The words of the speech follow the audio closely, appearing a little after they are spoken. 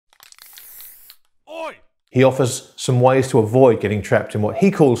He offers some ways to avoid getting trapped in what he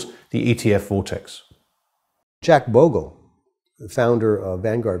calls the ETF Vortex. Jack Bogle, the founder of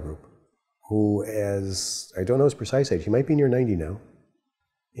Vanguard Group, who is, I don't know his precise age, he might be near 90 now,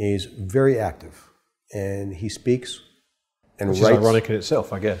 is very active. And he speaks and Which writes. is ironic in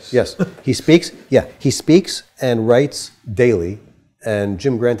itself, I guess. Yes, he speaks and writes daily. And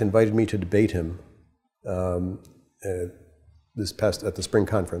Jim Grant invited me to debate him at the spring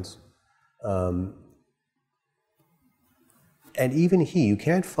conference. And even you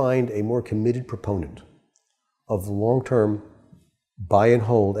can't find a more committed proponent of long-term buy and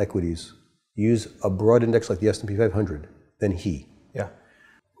hold equities, use a broad index like the S&P 500, than he. Yeah.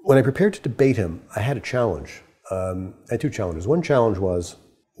 When I prepared to debate him, I had a challenge. I had two challenges. One challenge was,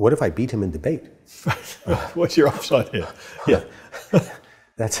 what if I beat him in debate? What's your upside here? Yeah.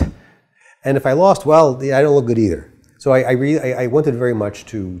 And if I lost, well, I don't look good either. So I wanted very much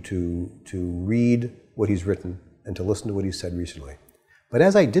to read what he's written and to listen to what he's said recently. But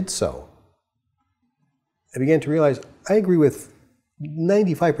as I did so, I began to realize I agree with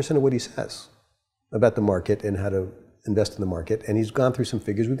 95% of what he says about the market and how to invest in the market. And he's gone through some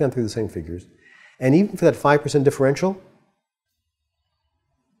figures. We've gone through the same figures. And even for that 5% differential,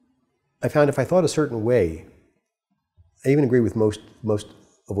 I found if I thought a certain way, I even agree with most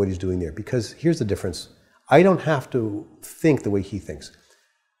of what he's doing there. Because here's the difference. I don't have to think the way he thinks.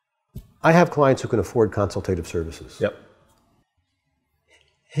 I have clients who can afford consultative services. Yep.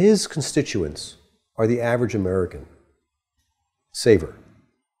 His constituents are the average American saver.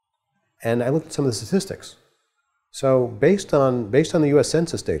 And I looked at some of the statistics. So based on the US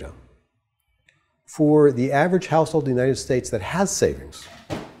Census data, for the average household in the United States that has savings,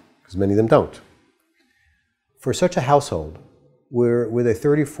 because many of them don't, for such a household, with a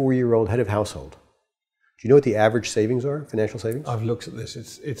 34-year-old head of household, do you know what the average savings are, financial savings? I've looked at this.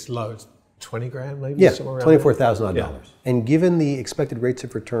 It's low. It's 20 grand maybe? Yeah, somewhere around $24,000 there. dollars. And given the expected rates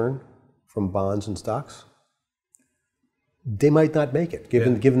of return from bonds and stocks, they might not make it,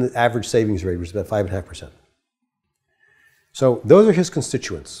 given the average savings rate, which is about 5.5%. So those are his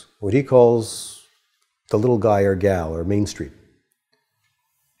constituents, what he calls the little guy or gal or Main Street.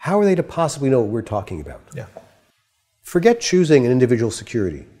 How are they to possibly know what we're talking about? Yeah. Forget choosing an individual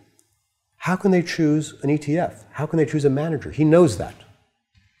security. How can they choose an ETF? How can they choose a manager? He knows that.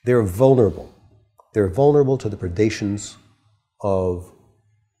 They're vulnerable. They're vulnerable to the predations of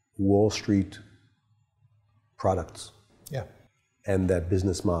Wall Street products. Yeah. And that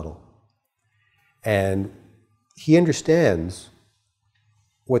business model. And he understands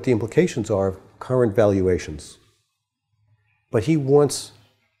what the implications are of current valuations. But he wants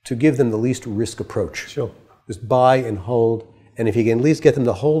to give them the least risk approach. Sure. Just buy and hold. And if you can at least get them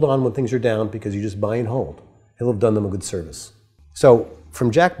to hold on when things are down because you just buy and hold, he'll have done them a good service. So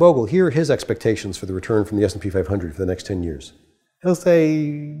from Jack Bogle, here are his expectations for the return from the S&P 500 for the next 10 years. He'll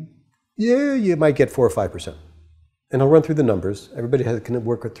say, yeah, you might get 4 or 5%. And he'll run through the numbers. Everybody can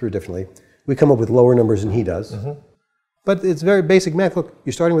work it through differently. We come up with lower numbers than he does. Mm-hmm. But it's very basic math. Look,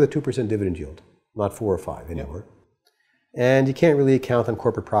 you're starting with a 2% dividend yield, not 4 or 5 anymore. Yeah. And you can't really count on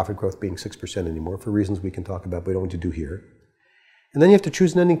corporate profit growth being 6% anymore for reasons we can talk about, but we don't want to do here. And then you have to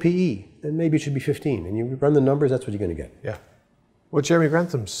choose an ending PE, and maybe it should be 15. And you run the numbers, that's what you're going to get. Yeah. Well, Jeremy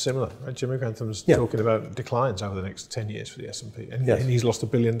Grantham's similar, right? Jeremy Grantham's talking about declines over the next 10 years for the S&P. And, and he's lost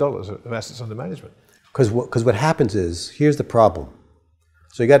 $1 billion of assets under management. Because what happens is, here's the problem.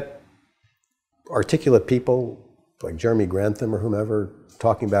 So you got articulate people like Jeremy Grantham or whomever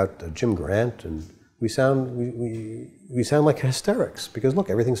talking about Jim Grant, and we sound like hysterics because look,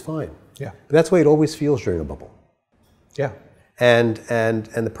 everything's fine. Yeah. But that's the way it always feels during a bubble. Yeah. And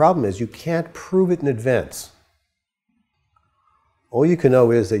the problem is you can't prove it in advance. All you can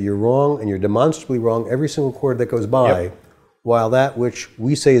know is that you're wrong, and you're demonstrably wrong every single quarter that goes by, while that which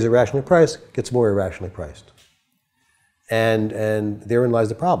we say is irrationally priced gets more irrationally priced. And therein lies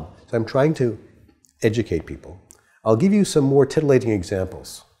the problem. So I'm trying to educate people. I'll give you some more titillating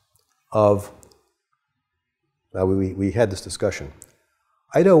examples of, we had this discussion.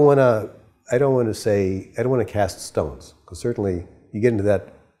 I don't want to cast stones, because certainly you get into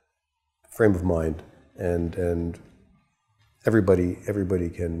that frame of mind, and everybody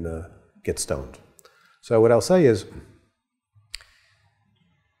can get stoned. So what I'll say is,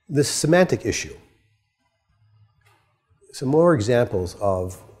 this semantic issue. Some more examples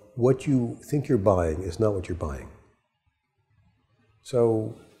of what you think you're buying is not what you're buying.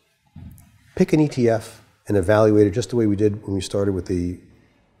 So pick an ETF and evaluate it just the way we did when we started with the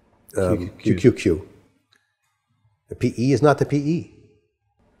QQQ. The PE is not the PE.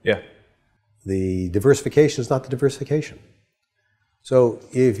 Yeah. The diversification is not the diversification. So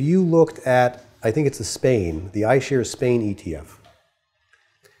if you looked at I think it's the iShares Spain ETF.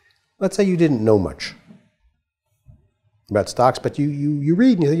 Let's say you didn't know much about stocks, but you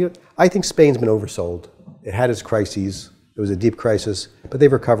read and you think, I think Spain's been oversold. It had its crises. It was a deep crisis, but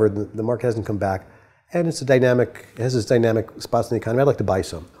they've recovered. The market hasn't come back. And it has its dynamic spots in the economy. I'd like to buy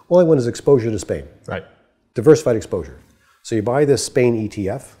some. All I want is exposure to Spain. Right. Diversified exposure. So you buy this Spain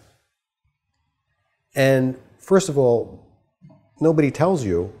ETF. And first of all, nobody tells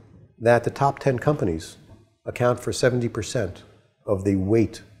you that the top 10 companies account for 70% of the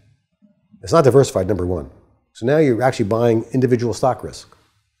weight. It's not diversified, number one. So now you're actually buying individual stock risk.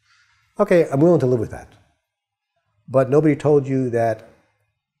 Okay, I'm willing to live with that. But nobody told you that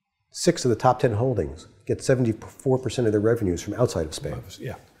 6 of the top 10 holdings get 74% of their revenues from outside of Spain.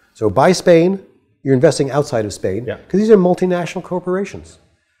 Yeah. So buy Spain, you're investing outside of Spain, because these are multinational corporations.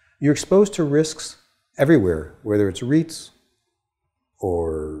 You're exposed to risks everywhere, whether it's REITs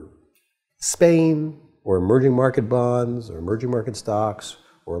or Spain or emerging market bonds or emerging market stocks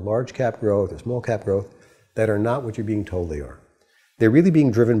or large cap growth or small cap growth that are not what you're being told they are. They're really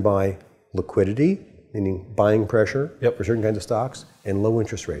being driven by liquidity, meaning buying pressure for certain kinds of stocks, and low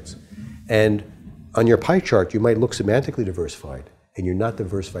interest rates. And on your pie chart, you might look semantically diversified, and you're not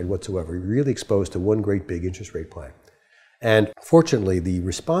diversified whatsoever. You're really exposed to one great big interest rate play. And fortunately, the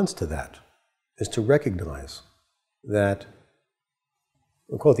response to that is to recognize that,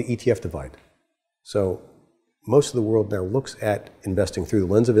 we'll call it the ETF divide. So most of the world now looks at investing through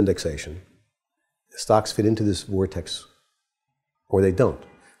the lens of indexation. Stocks fit into this vortex, or they don't.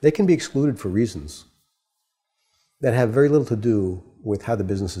 They can be excluded for reasons that have very little to do with how the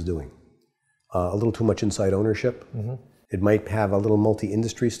business is doing. A little too much inside ownership. It might have a little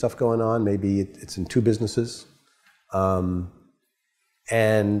multi-industry stuff going on. Maybe it's in 2 businesses. And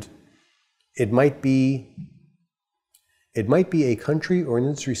it might be a country or an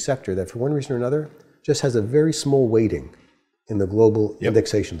industry sector that for one reason or another just has a very small weighting in the global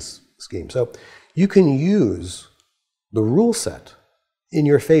indexation scheme. So you can use the rule set in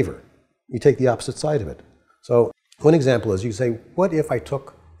your favor. You take the opposite side of it. So one example is you say, what if I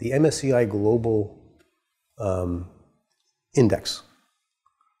took the MSCI Global Index,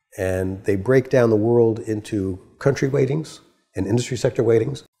 and they break down the world into country weightings and industry sector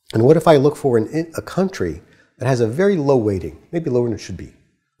weightings, and what if I look for a country that has a very low weighting, maybe lower than it should be,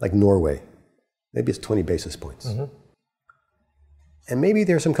 like Norway, maybe it's 20 basis points. And maybe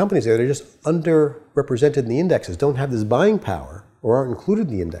there are some companies there that are just underrepresented in the indexes, don't have this buying power, or aren't included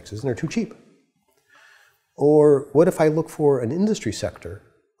in the indexes, and they're too cheap. Or what if I look for an industry sector,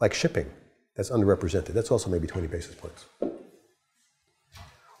 like shipping, that's underrepresented? That's also maybe 20 basis points.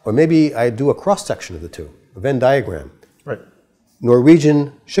 Or maybe I do a cross-section of the two, a Venn diagram. Right.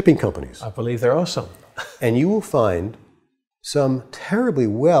 Norwegian shipping companies. I believe there are some. And you will find some terribly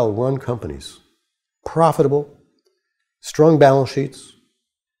well-run companies, profitable, strong balance sheets,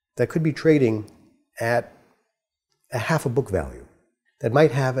 that could be trading at a half a book value, that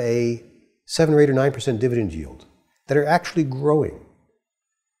might have a 7 or 8 or 9% dividend yield, that are actually growing.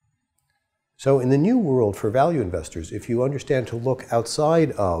 So in the new world for value investors, if you understand to look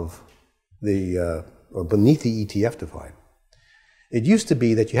outside of or beneath the ETF divide, it used to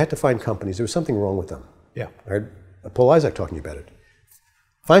be that you had to find companies, there was something wrong with them. Yeah. I heard Paul Isaac talking about it.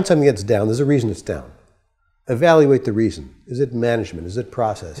 Find something that's down, there's a reason it's down. Evaluate the reason. Is it management? Is it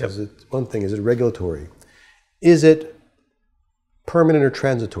process? Is it one thing? Is it regulatory? Is it permanent or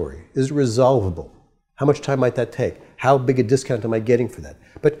transitory? Is it resolvable? How much time might that take? How big a discount am I getting for that?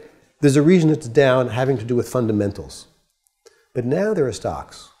 But there's a reason it's down having to do with fundamentals. But now there are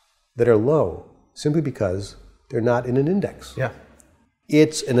stocks that are low simply because they're not in an index. Yeah.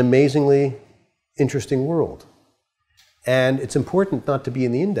 It's an amazingly interesting world. And it's important not to be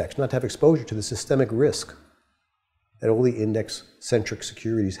in the index, not to have exposure to the systemic risk that all the index-centric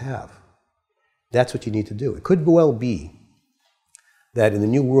securities have. That's what you need to do. It could well be that in the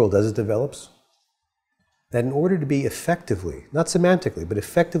new world as it develops, that in order to be effectively, not semantically, but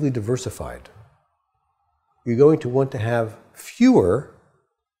effectively diversified, you're going to want to have fewer,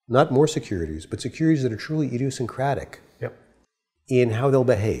 not more securities, but securities that are truly idiosyncratic in how they'll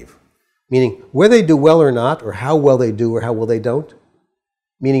behave. Meaning, whether they do well or not, or how well they do or how well they don't,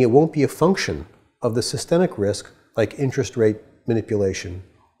 meaning it won't be a function of the systemic risk like interest rate manipulation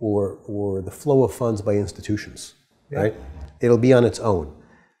or the flow of funds by institutions, right? It'll be on its own.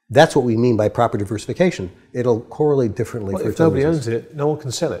 That's what we mean by proper diversification. It'll correlate differently for if nobody owns it, no one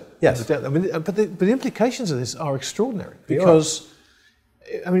can sell it. Yes. I mean, but the implications of this are extraordinary because,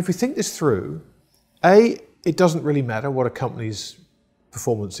 I mean, if we think this through, A, it doesn't really matter what a company's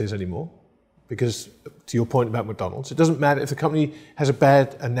performance is anymore because to your point about McDonald's, it doesn't matter if the company has a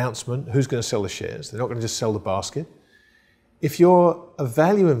bad announcement, who's going to sell the shares? They're not going to just sell the basket. If you're a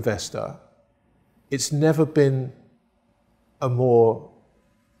value investor, it's never been a more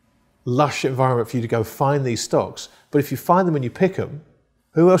lush environment for you to go find these stocks. But if you find them and you pick them,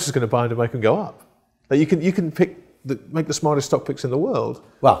 who else is going to buy them to make them go up? Like you can make the smartest stock picks in the world.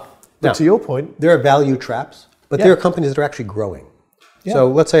 Well, but now, to your point, there are value traps, but there are companies that are actually growing. Yeah.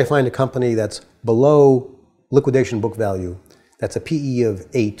 So let's say I find a company that's below liquidation book value, that's a PE of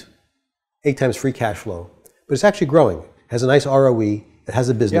 8 times free cash flow, but it's actually growing, has a nice ROE, it has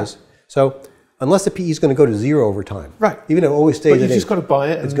a business. Yeah. So unless the PE is going to go to 0 over time, right? Even though it always stays at 8. But you just got to buy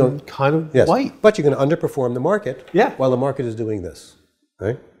it and kind of wait. But you're going to underperform the market while the market is doing this,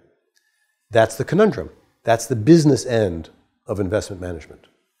 right? That's the conundrum. That's the business end of investment management.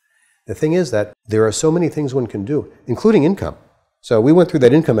 The thing is that there are so many things one can do, including income. So we went through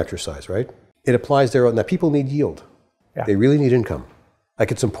that income exercise, right? It applies there. Now people need yield. Yeah. They really need income.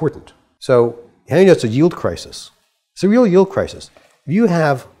 Like it's important. So it's a yield crisis. It's a real yield crisis. If you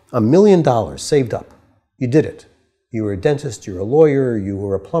have $1 million saved up, you did it. You were a dentist, you were a lawyer, you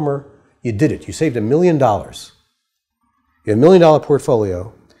were a plumber, you did it. You saved $1 million. You had $1 million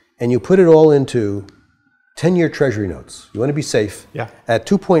portfolio, and you put it all into 10-year treasury notes. You want to be safe at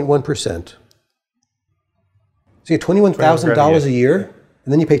 2.1%. So you get $21,000 a year,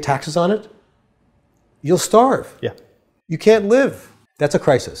 and then you pay taxes on it. You'll starve. Yeah. You can't live. That's a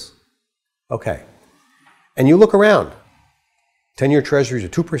crisis. Okay. And you look around. 10-year treasuries are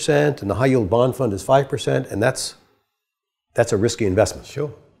 2%, and the high-yield bond fund is 5%, and that's a risky investment.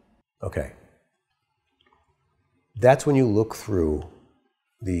 Sure. Okay. That's when you look through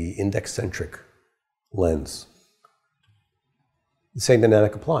the index-centric lens. The same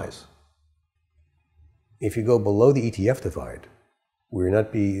dynamic applies. If you go below the ETF divide, where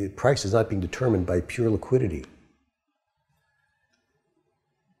price is not being determined by pure liquidity,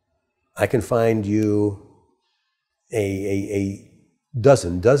 I can find you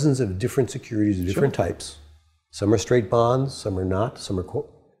dozens of different securities of different types. Some are straight bonds, some are not, some are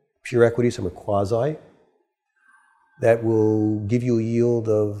pure equity, some are quasi, that will give you a yield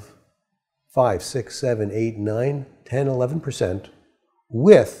of 5, 6, 7, 8, 9, 10, 11%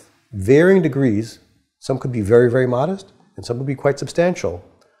 with varying degrees. Some could be very, very modest, and some would be quite substantial,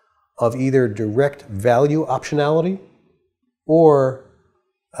 of either direct value optionality or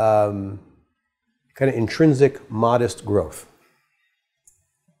kind of intrinsic modest growth.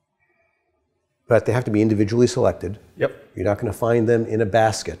 But they have to be individually selected. Yep. You're not going to find them in a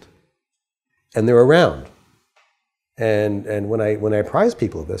basket. And they're around. And when I prize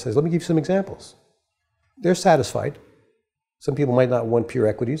people of this, I say, let me give you some examples. They're satisfied. Some people might not want pure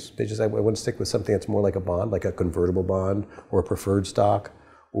equities. They just, I want to stick with something that's more like a bond, like a convertible bond or a preferred stock,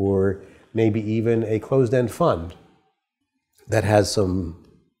 or maybe even a closed-end fund that has some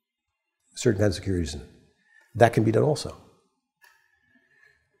certain kinds of securities in it. That can be done also.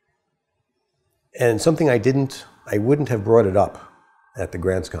 And something I wouldn't have brought it up at the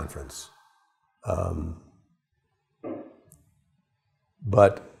grants conference.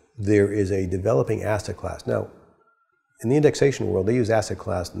 But there is a developing asset class. Now, in the indexation world, they use asset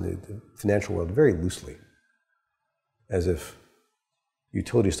class in the financial world very loosely, as if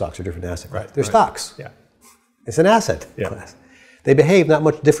utility stocks are different asset classes. They're stocks. Yeah. It's an asset class. They behave not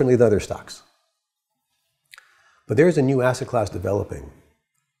much differently than other stocks. But there's a new asset class developing.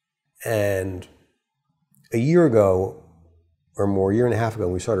 And a year ago, or more, a year and a half ago,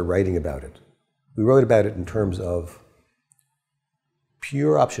 when we started writing about it, we wrote about it in terms of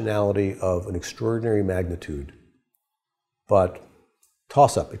pure optionality of an extraordinary magnitude, but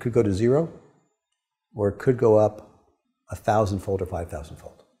toss-up. It could go to 0, or it could go up 1,000-fold or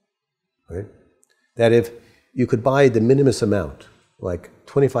 5,000-fold. Right? That if you could buy the minimus amount, like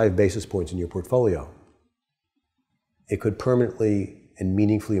 25 basis points in your portfolio, it could permanently and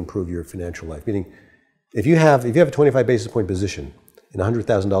meaningfully improve your financial life. Meaning, if you have a 25 basis point position in a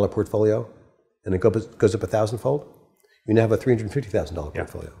 $100,000 portfolio, and it goes up 1,000-fold, you now have a $350,000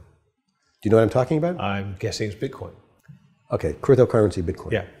 portfolio. Do you know what I'm talking about? I'm guessing it's Bitcoin. Okay, cryptocurrency,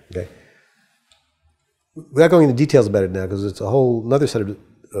 Bitcoin. Yeah. Okay. Without going into details about it now, because it's a whole another set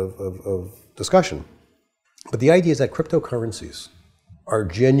of discussion. But the idea is that cryptocurrencies are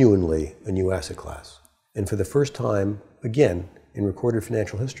genuinely a new asset class. And for the first time, again, in recorded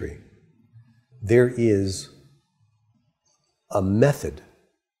financial history, there is a method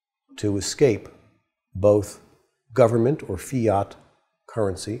to escape both government or fiat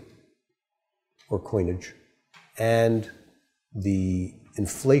currency or coinage and the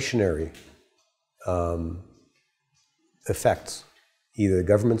inflationary effects either the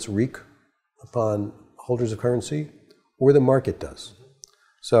governments wreak upon holders of currency, or the market does.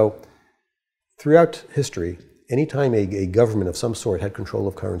 So throughout history, anytime a government of some sort had control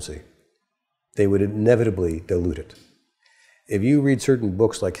of currency, they would inevitably dilute it. If you read certain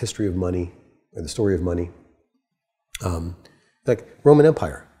books like History of Money, or The Story of Money, like Roman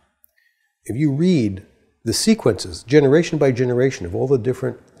Empire, if you read the sequences, generation by generation, of all the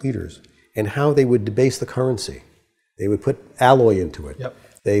different leaders and how they would debase the currency, they would put alloy into it. Yep.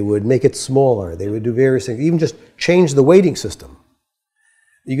 They would make it smaller. They would do various things, even just change the weighting system.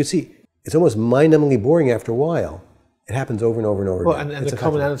 You can see it's almost mind-numbingly boring after a while. It happens over and over and over Well, again. and the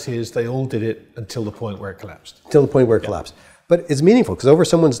commonality is they all did it until the point where it collapsed. Until the point where it collapsed. But it's meaningful because over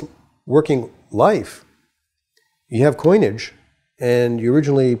someone's working life, you have coinage and you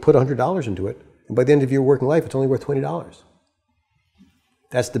originally put $100 into it. And by the end of your working life, it's only worth $20.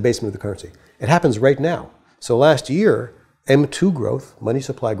 That's the debasement of the currency. It happens right now. So last year, M2 growth, money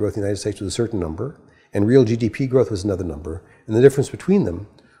supply growth in the United States, was a certain number, and real GDP growth was another number. And the difference between them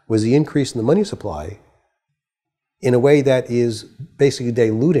was the increase in the money supply in a way that is basically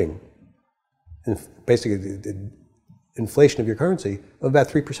diluting, basically the inflation of your currency of about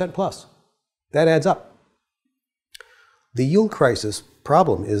 3% plus. That adds up. The yield crisis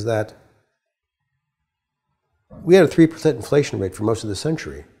problem is that we had a 3% inflation rate for most of the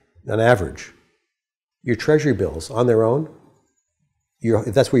century, on average. Your treasury bills on their own,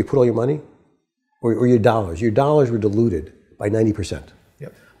 if that's where you put all your money, or your dollars were diluted by 90%.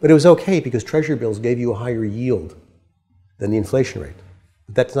 Yep. But it was okay because treasury bills gave you a higher yield than the inflation rate.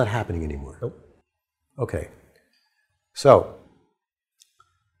 But that's not happening anymore. Nope. Okay. So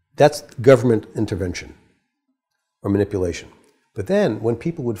that's government intervention or manipulation. But then when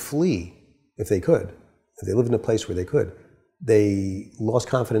people would flee, if they could, if they lived in a place where they could, they lost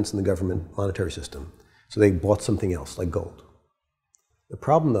confidence in the government monetary system. So they bought something else, like gold. The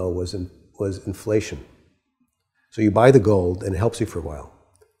problem, though, was inflation. So you buy the gold, and it helps you for a while.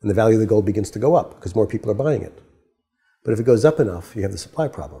 And the value of the gold begins to go up, because more people are buying it. But if it goes up enough, you have the supply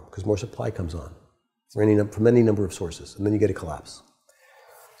problem, because more supply comes on from any number of sources, and then you get a collapse.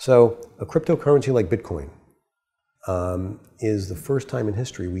 So a cryptocurrency like Bitcoin is the first time in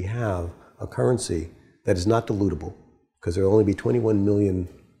history we have a currency that is not dilutable, because there will only be 21 million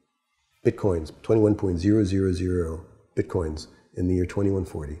Bitcoins, 21.000 Bitcoins in the year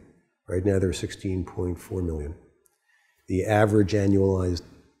 2140. Right now there are 16.4 million. The average annualized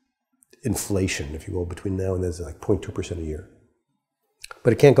inflation, if you will, between now and then is like 0.2% a year.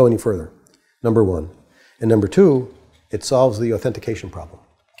 But it can't go any further, number one. And number two, it solves the authentication problem.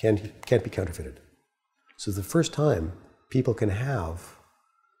 Can't be counterfeited. So it's the first time people can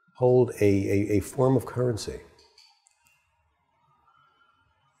hold a form of currency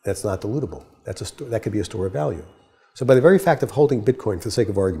that's not dilutable. That could be a store of value. So by the very fact of holding Bitcoin, for the sake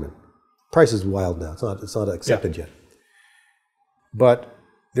of argument, price is wild now. It's not accepted yet. But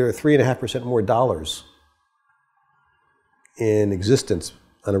there are 3.5% more dollars in existence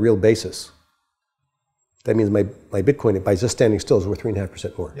on a real basis. That means my Bitcoin, by just standing still, is worth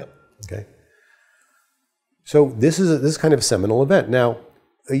 3.5% more. Yep. Okay. So this is kind of a seminal event. Now,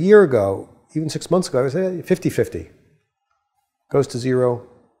 a year ago, even 6 months ago, I was 50-50. Goes to zero,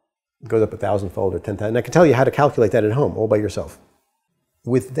 goes up 1,000-fold or 10,000. And I can tell you how to calculate that at home, all by yourself.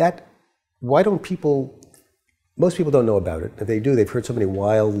 With that, why don't people? Most people don't know about it. If they do, they've heard so many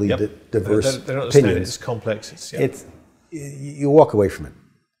wildly diverse they don't understand opinions. it's complex. You walk away from it,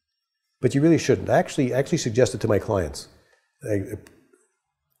 but you really shouldn't. I actually suggested to my clients. I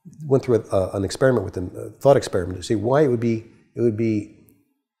went through an experiment with them, a thought experiment, to see why it would be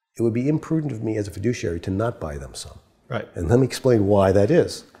imprudent of me as a fiduciary to not buy them some. Right. And let me explain why that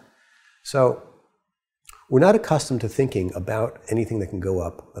is. So we're not accustomed to thinking about anything that can go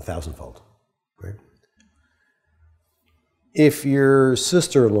up 1,000-fold. Right? If your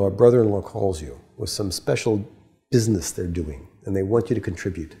sister-in-law or brother-in-law calls you with some special business they're doing and they want you to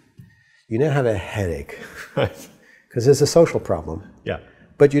contribute, you now have a headache. Right. Because there's a social problem. Yeah.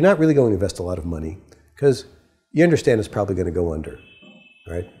 But you're not really going to invest a lot of money because you understand it's probably going to go under.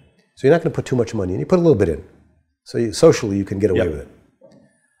 Right? So you're not going to put too much money in. You put a little bit in. So socially you can get away with it.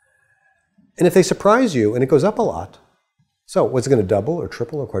 And if they surprise you and it goes up a lot, so what's it going to double or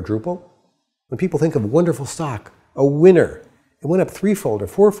triple or quadruple? When people think of wonderful stock, a winner, it went up 3-fold or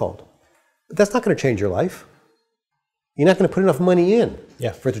 4-fold. But that's not going to change your life. You're not going to put enough money in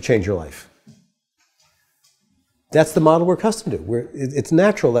for it to change your life. That's the model we're accustomed to. It's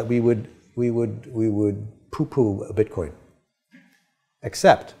natural that we would poo-poo a Bitcoin.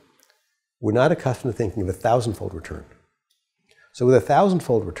 Except we're not accustomed to thinking of a 1,000-fold return. So with a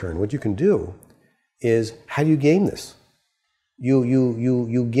 1,000-fold return, what you can do is, how do you game this?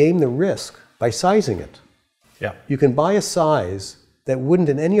 You game the risk by sizing it. Yeah. You can buy a size that wouldn't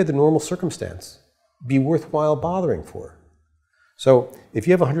in any other normal circumstance be worthwhile bothering for. So if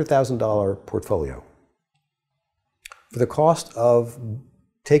you have a $100,000 portfolio, for the cost of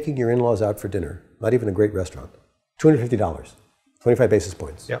taking your in-laws out for dinner, not even a great restaurant, $250, 25 basis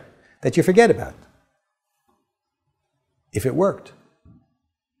points, Yep. that you forget about. If it worked,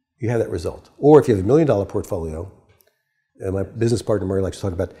 you have that result. Or if you have a $1 million portfolio, and my business partner Murray likes to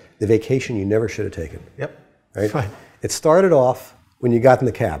talk about the vacation you never should have taken. Yep. Right? It started off when you got in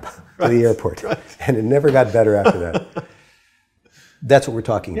the cab to the airport, and it never got better after that. That's what we're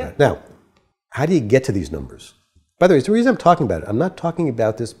talking about. Now, how do you get to these numbers? By the way, the reason I'm talking about it, I'm not talking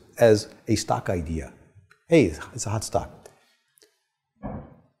about this as a stock idea. Hey, it's a hot stock.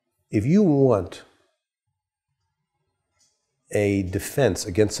 If you want a defense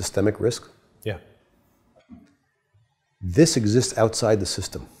against systemic risk, this exists outside the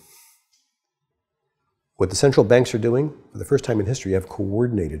system. What the central banks are doing, for the first time in history, have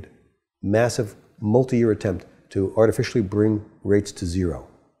coordinated massive multi-year attempt to artificially bring rates to zero,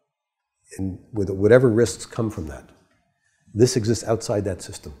 and with whatever risks come from that. This exists outside that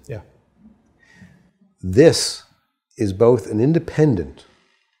system. Yeah. This is both an independent,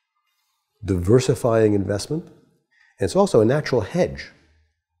 diversifying investment, and it's also a natural hedge.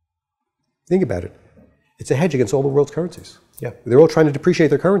 Think about it. It's a hedge against all the world's currencies. Yeah. They're all trying to depreciate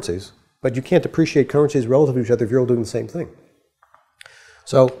their currencies, but you can't depreciate currencies relative to each other if you're all doing the same thing.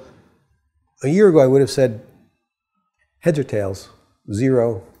 So a year ago, I would have said, heads or tails,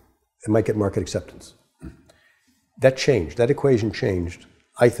 zero, it might get market acceptance. That changed. That equation changed,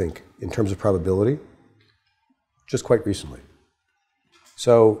 I think, in terms of probability, just quite recently.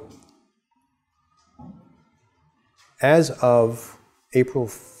 So as of April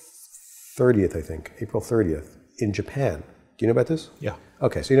 30th, I think, April 30th, in Japan. Do you know about this? Yeah.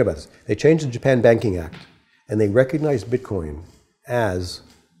 Okay, so you know about this. They changed the Japan Banking Act, and they recognized Bitcoin as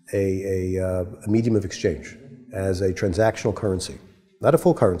a medium of exchange, as a transactional currency. Not a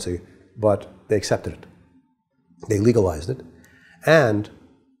full currency, but they accepted it. They legalized it. And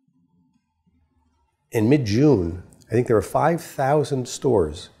in mid-June, I think there were 5,000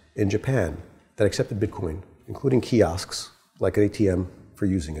 stores in Japan that accepted Bitcoin, including kiosks, like an ATM, for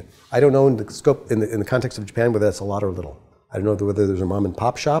using it. I don't know in the scope, in the context of Japan, whether that's a lot or little. I don't know whether there's a mom and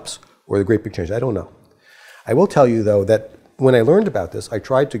pop shops or the great big change. I don't know. I will tell you, though, that when I learned about this, I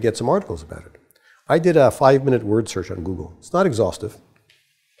tried to get some articles about it. I did a 5-minute word search on Google. It's not exhaustive.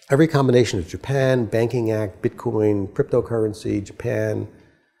 Every combination of Japan, Banking Act, Bitcoin, cryptocurrency, Japan.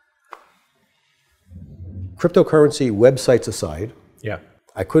 Cryptocurrency websites aside,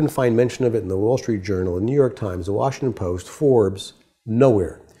 I couldn't find mention of it in the Wall Street Journal, the New York Times, the Washington Post, Forbes,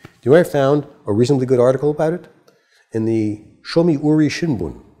 nowhere. Do you know where I found a reasonably good article about it? In the Shomiuri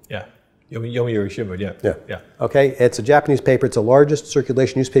Shimbun. Yeah. Yomiuri Shimbun, yeah. Okay, it's a Japanese paper. It's the largest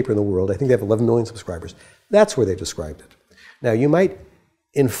circulation newspaper in the world. I think they have 11 million subscribers. That's where they described it. Now, you might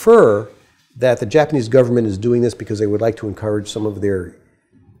infer that the Japanese government is doing this because they would like to encourage some of their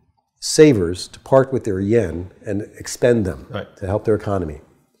savers to part with their yen and expend them to help their economy.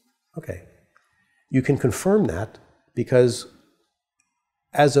 Okay. You can confirm that because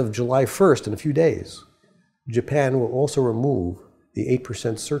as of July 1st, in a few days, Japan will also remove the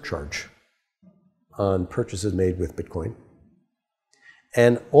 8% surcharge on purchases made with Bitcoin.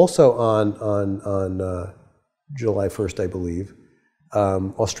 And also on July 1st, I believe,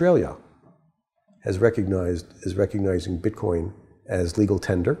 Australia is recognizing Bitcoin as legal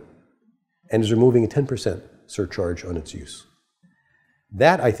tender and is removing a 10% surcharge on its use.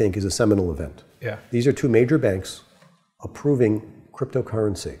 That, I think, is a seminal event. Yeah. These are two major banks approving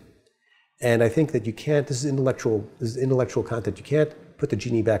cryptocurrency. And I think that you can't, this is intellectual content, you can't put the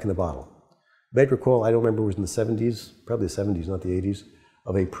genie back in the bottle. You might recall, I don't remember, it was in the 70s, probably the 70s, not the 80s,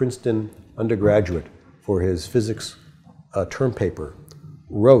 of a Princeton undergraduate for his physics term paper,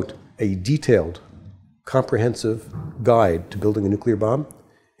 wrote a detailed, comprehensive guide to building a nuclear bomb,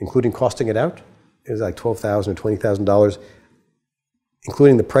 including costing it out. It was like $12,000 or $20,000,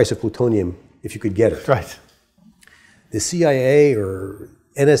 including the price of plutonium if you could get it. Right. The CIA or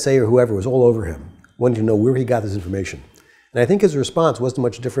NSA or whoever was all over him, wanting to know where he got this information. And I think his response wasn't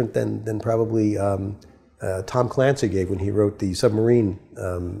much different than probably Tom Clancy gave when he wrote the submarine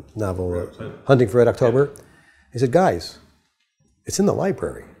novel, Hunting for Red October. He said, guys, it's in the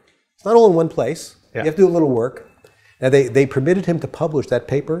library. It's not all in one place. You have to do a little work. Now, they permitted him to publish that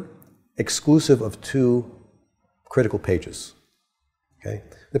paper exclusive of 2 critical pages. Okay?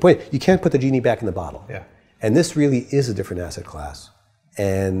 The point, you can't put the genie back in the bottle. Yeah. And this really is a different asset class.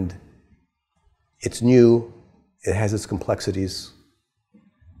 And it's new, it has its complexities,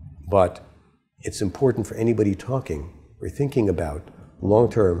 but it's important for anybody talking or thinking about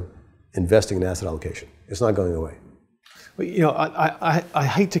long-term investing in asset allocation. It's not going away. Well, you know, I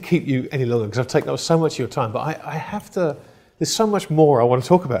hate to keep you any longer because I've taken up so much of your time, but I have to, there's so much more I want to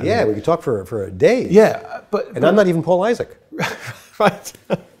talk about. Yeah, we could talk for a day. Yeah, but I'm not even Paul Isaac. Right.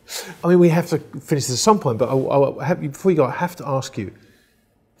 I mean, we have to finish this at some point, but before you go, I have to ask you,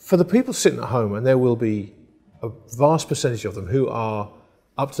 for the people sitting at home, and there will be a vast percentage of them who are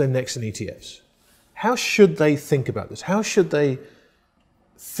up to their necks in ETFs, how should they think about this? How should they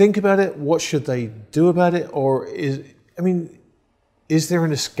think about it? What should they do about it? Or is there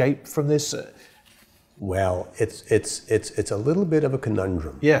an escape from this? Well, it's a little bit of a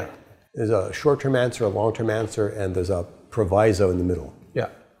conundrum. Yeah. There's a short-term answer, a long-term answer, and there's a proviso in the middle. Yeah.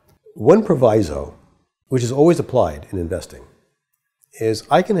 One proviso, which is always applied in investing, is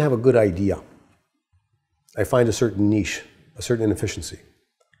I can have a good idea. I find a certain niche, a certain inefficiency,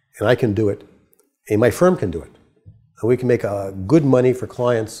 and I can do it, and my firm can do it. And we can make good money for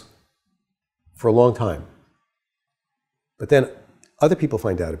clients for a long time. But then other people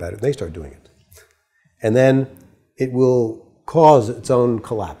find out about it, and they start doing it. And then it will cause its own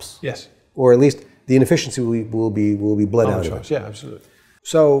collapse. Yes. Or at least the inefficiency will be bled out of it. Yeah, absolutely.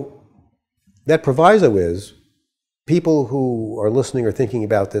 So that proviso is people who are listening or thinking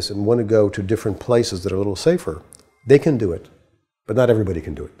about this and want to go to different places that are a little safer, they can do it, but not everybody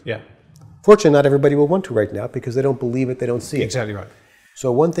can do it. Yeah. Fortunately, not everybody will want to right now because they don't believe it, they don't see it. Exactly right.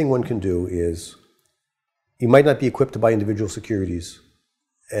 So one thing one can do is, you might not be equipped to buy individual securities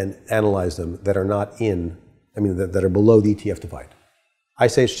and analyze them that are not that are below the ETF divide. I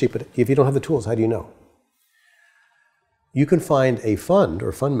say it's cheap, but if you don't have the tools, how do you know? You can find a fund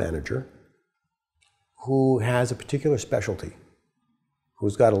or fund manager who has a particular specialty,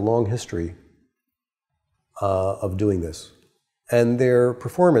 who's got a long history of doing this. And their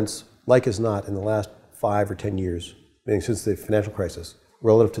performance, like as not, in the last 5 or 10 years, meaning since the financial crisis,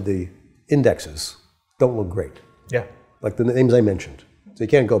 relative to the indexes, don't look great. Yeah. Like the names I mentioned. So you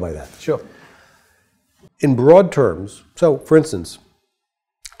can't go by that. Sure. In broad terms, so for instance,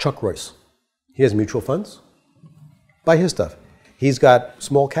 Chuck Royce, he has mutual funds. Buy his stuff. He's got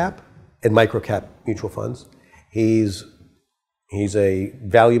small cap and micro cap mutual funds. He's a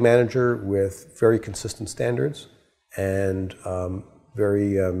value manager with very consistent standards and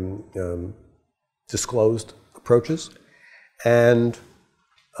very disclosed approaches. And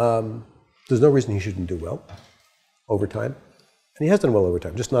there's no reason he shouldn't do well over time. And he has done well over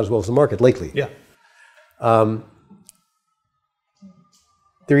time, just not as well as the market lately. Yeah.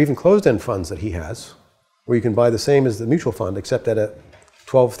 There are even closed-end funds that he has, where you can buy the same as the mutual fund, except at a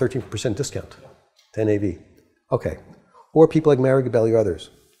 12, 13% discount to NAV. Okay. Or people like Mary Gabelli or others.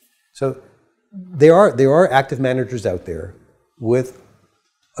 So there are active managers out there with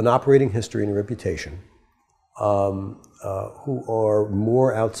an operating history and a reputation who are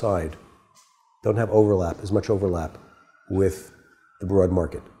more outside, don't have as much overlap with the broad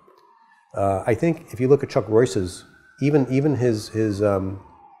market. I think if you look at Chuck Royce's, even his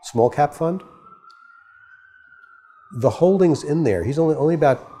small cap fund, the holdings in there, he's only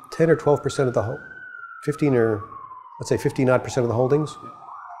about 10 or 12% of the 15 or let's say 15% of the holdings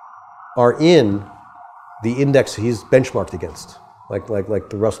are in the index he's benchmarked against, like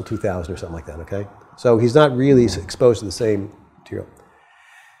the Russell 2000 or something like that. Okay, so he's not really exposed to the same material.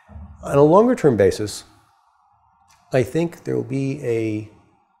 On a longer term basis, I think there will be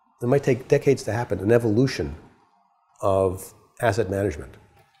it might take decades to happen, an evolution of asset management.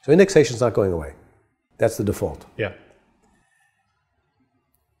 So indexation is not going away. That's the default. Yeah.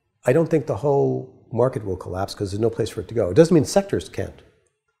 I don't think the whole market will collapse because there's no place for it to go. It doesn't mean sectors can't.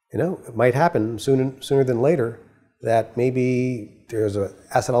 You know, it might happen sooner than later that maybe there's an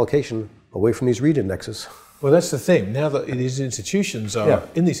asset allocation away from these REIT indexes. Well, that's the thing. Now that these institutions are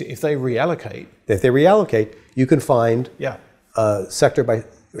in these, if they reallocate, you can find sector by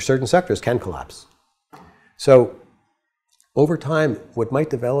certain sectors can collapse. So over time, what might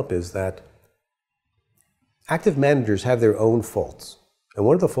develop is that active managers have their own faults. And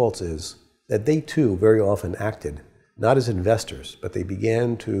one of the faults is that they too very often acted not as investors, but they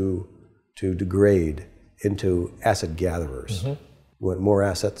began to degrade into asset gatherers. Mm-hmm. You want more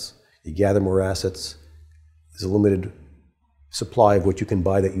assets, you gather more assets. There's a limited supply of what you can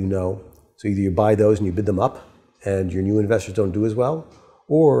buy that you know. So either you buy those and you bid them up and your new investors don't do as well,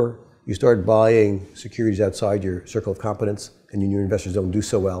 or you start buying securities outside your circle of competence and your new investors don't do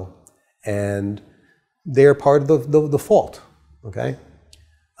so well. And they're part of the fault, okay?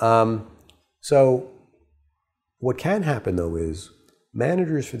 So what can happen though is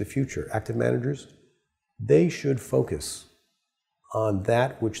managers for the future, active managers, they should focus on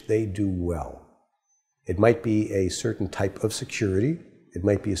that which they do well. It might be a certain type of security. It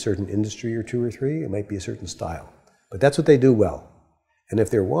might be a certain industry or two or three. It might be a certain style. But that's what they do well. And if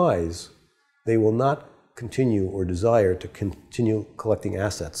they're wise, they will not continue or desire to continue collecting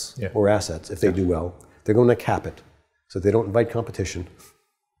assets or assets if they do well. They're going to cap it so they don't invite competition,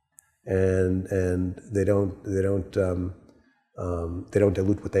 and they don't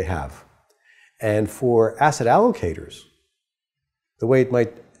dilute what they have. And for asset allocators, the way it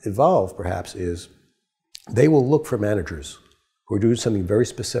might evolve perhaps is they will look for managers who are doing something very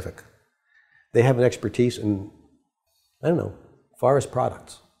specific. They have an expertise in, I don't know, forest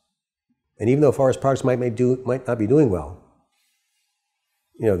products. And even though forest products might not be doing well,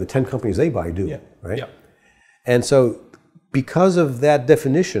 you know, the 10 companies they buy do, right? Yeah. And so because of that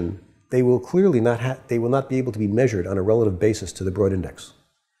definition, they will clearly not be able to be measured on a relative basis to the broad index.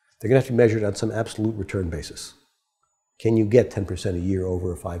 They're going to have to be measured on some absolute return basis. Can you get 10% a year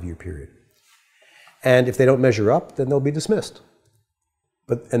over a 5-year period? And if they don't measure up, then they'll be dismissed.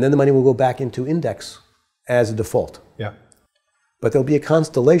 And then the money will go back into index as a default. Yeah. But there'll be a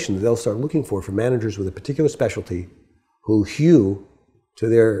constellation that they'll start looking for managers with a particular specialty who hew to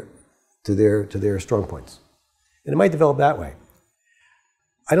their strong points. And it might develop that way.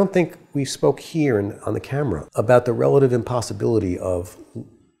 I don't think we spoke here on the camera about the relative impossibility of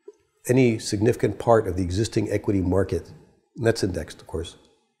any significant part of the existing equity market, and that's indexed, of course,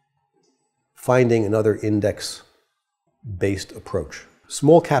 finding another index-based approach.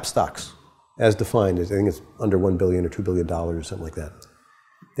 Small cap stocks, as defined, I think it's under $1 billion or $2 billion or something like that,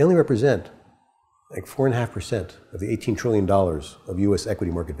 they only represent like 4.5% of the $18 trillion of US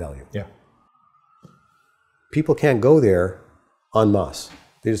equity market value. Yeah. People can't go there en masse.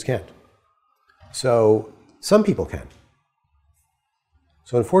 They just can't. So some people can.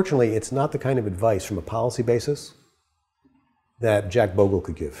 So unfortunately, it's not the kind of advice from a policy basis that Jack Bogle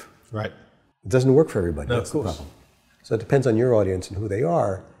could give. Right. It doesn't work for everybody. No, that's of course. the problem. So it depends on your audience and who they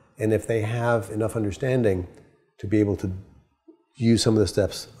are, and if they have enough understanding to be able to use some of the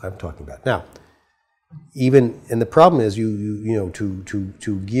steps I'm talking about. Now, and the problem is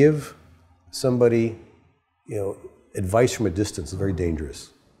to give somebody advice from a distance is very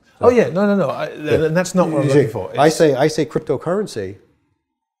dangerous. So, no. And that's not what I'm looking for. I say cryptocurrency.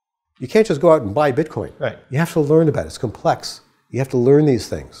 You can't just go out and buy Bitcoin. Right. You have to learn about it. It's complex. You have to learn these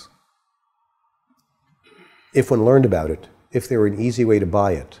things. If one learned about it, if there were an easy way to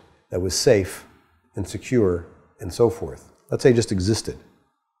buy it that was safe and secure and so forth, let's say it just existed,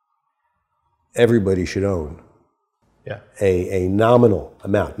 everybody should own a nominal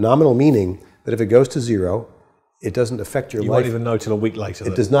amount. Nominal meaning that if it goes to zero, it doesn't affect your life. You won't even know till a week later.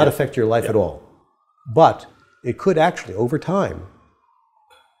 It does not affect your life at all. But it could actually, over time,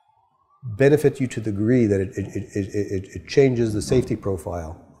 benefit you to the degree that it changes the safety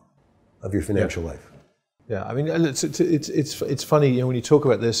profile of your financial life. Yeah, I mean, it's funny, when you talk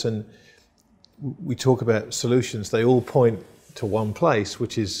about this and we talk about solutions, they all point to one place,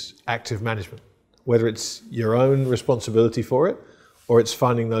 which is active management. Whether it's your own responsibility for it, or it's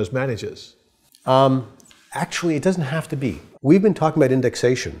finding those managers. Actually, it doesn't have to be. We've been talking about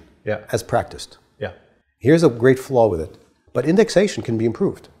indexation as practiced. Yeah. Here's a great flaw with it. But indexation can be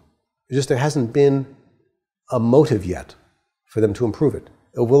improved. It's just there hasn't been a motive yet for them to improve it,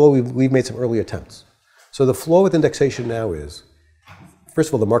 although we've made some early attempts. So the flaw with indexation now is, first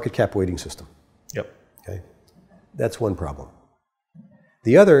of all, the market cap weighting system. Yep. Okay. That's one problem.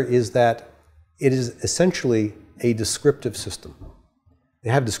 The other is that it is essentially a descriptive system. They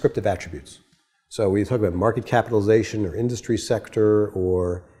have descriptive attributes. So when you talk about market capitalization or industry sector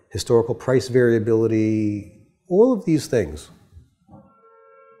or historical price variability, all of these things,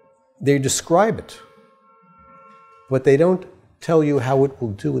 they describe it, but they don't tell you how it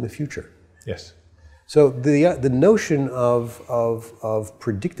will do in the future. Yes. So the notion of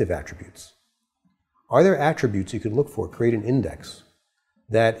predictive attributes, are there attributes you can look for, create an index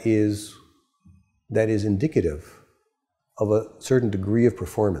that is indicative of a certain degree of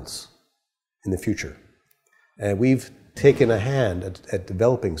performance in the future? And we've taken a hand at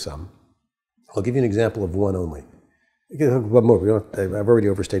developing some. I'll give you an example of one only. One more. I've already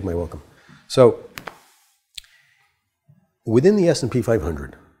overstayed my welcome. So within the S&P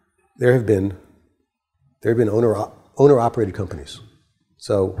 500, there have been owner-operated companies.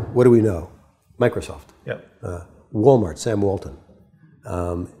 So what do we know? Microsoft. Yep. Walmart, Sam Walton.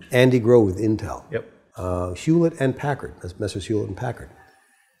 Andy Grove with Intel. Yep. Hewlett and Packard, that's Messrs. Hewlett and Packard.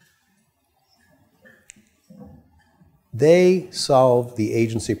 They solved the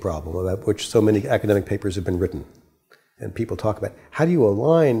agency problem about which so many academic papers have been written. And people talk about, how do you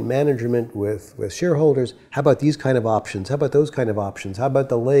align management with shareholders? How about these kind of options? How about those kind of options? How about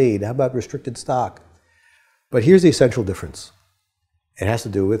delayed? How about restricted stock? But here's the essential difference. It has to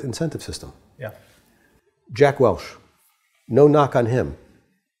do with incentive system. Yeah. Jack Welch, no knock on him.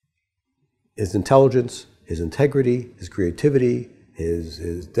 His intelligence, his integrity, his creativity,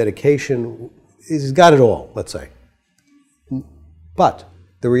 his dedication, he's got it all, let's say. But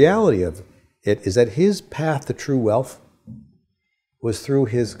the reality of it is that his path to true wealth was through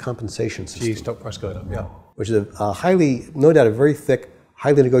his compensation system. Stock price going up, yeah. Which is a highly, no doubt, a very thick,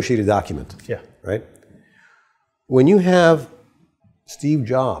 highly negotiated document. Yeah. Right? When you have Steve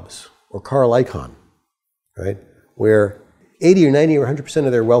Jobs or Carl Icahn, right, where 80 or 90 or 100%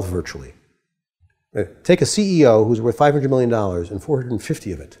 of their wealth virtually, take a CEO who's worth $500 million and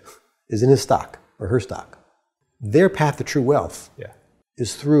 450 of it is in his stock or her stock. Their path to true wealth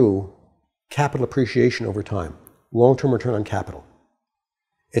is through capital appreciation over time, long-term return on capital.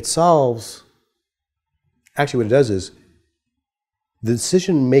 It solves, actually what it does is, the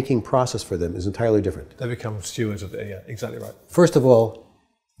decision-making process for them is entirely different. They become stewards of it, yeah, exactly right. First of all,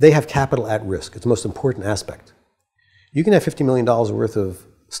 they have capital at risk. It's the most important aspect. You can have $50 million worth of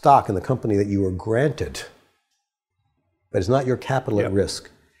stock in the company that you were granted, but it's not your capital at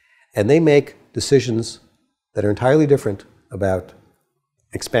risk. And they make decisions that are entirely different about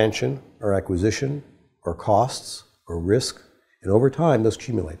expansion or acquisition or costs or risk, and over time those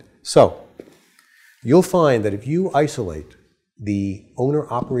accumulate. So you'll find that if you isolate the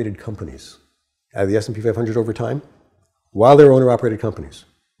owner-operated companies out of the S&P 500 over time, while they're owner-operated companies,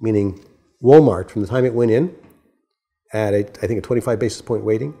 meaning Walmart, from the time it went in at I think a 25 basis point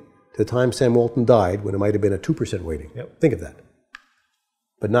weighting, to the time Sam Walton died, when it might have been a 2% weighting. Think of that.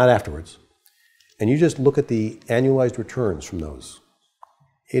 But not afterwards. And you just look at the annualized returns from those.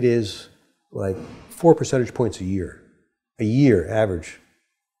 It is like 4 percentage points a year average,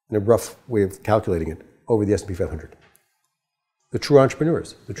 in a rough way of calculating it, over the S&P 500. The true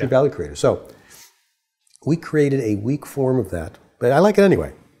entrepreneurs, the true value creators. So we created a weak form of that, but I like it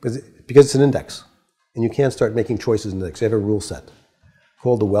anyway, because it's an index. And you can't start making choices in the index. You have a rule set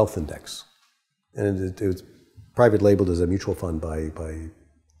called the Wealth Index. And it was private labeled as a mutual fund by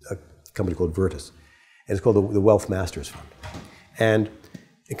a company called Vertus. And it's called the Wealth Masters Fund. And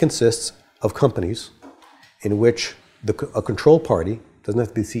it consists of companies in which a control party, doesn't have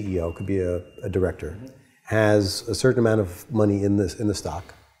to be the CEO, could be a director, has a certain amount of money in the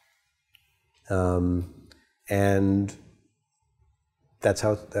stock. And that's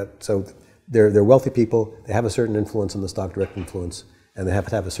how, so they're wealthy people, they have a certain influence on the stock, direct influence, and they have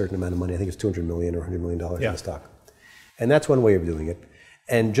to have a certain amount of money. I think it's $200 million or $100 million in the stock. And that's one way of doing it.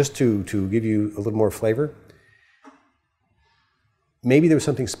 And just to give you a little more flavor, maybe there was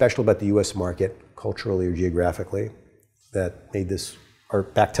something special about the US market, culturally or geographically, that made this, our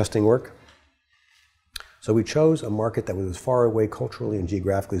back testing work. So we chose a market that was as far away culturally and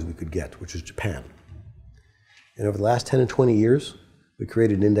geographically as we could get, which is Japan. And over the last 10 and 20 years, we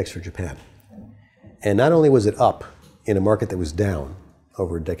created an index for Japan. And not only was it up in a market that was down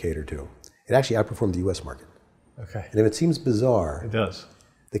over a decade or two, it actually outperformed the US market. Okay. And if it seems bizarre, it does.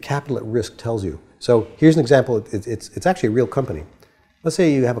 The capital at risk tells you. So here's an example, it's actually a real company. Let's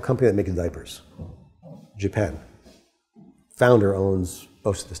say you have a company that makes diapers, Japan. Founder owns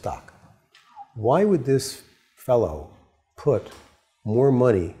most of the stock. Why would this fellow put more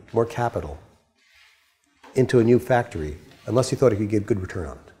money, more capital into a new factory unless he thought he could get good return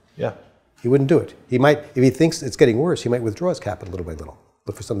on it? Yeah. He wouldn't do it. He might, if he thinks it's getting worse, he might withdraw his capital little by little,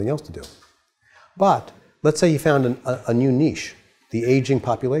 look for something else to do. But let's say he found a new niche, the aging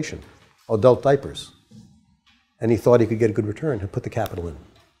population, adult diapers, and he thought he could get a good return and put the capital in.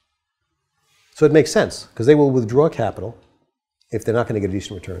 So it makes sense, because they will withdraw capital if they're not going to get a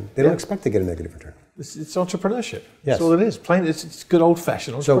decent return. They don't expect to get a negative return. It's entrepreneurship. Yes. That's all it is. Plain, it's good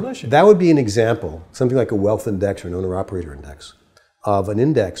old-fashioned entrepreneurship. So that would be an example, something like a wealth index or an owner-operator index, of an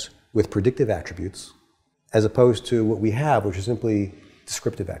index with predictive attributes, as opposed to what we have, which is simply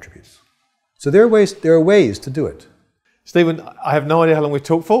descriptive attributes. So there are ways to do it. Stephen, I have no idea how long we've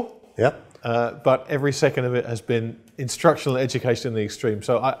talked for. Yep. But every second of it has been instructional education in the extreme.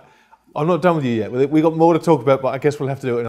 So I'm not done with you yet. We've got more to talk about, but I guess we'll have to do it in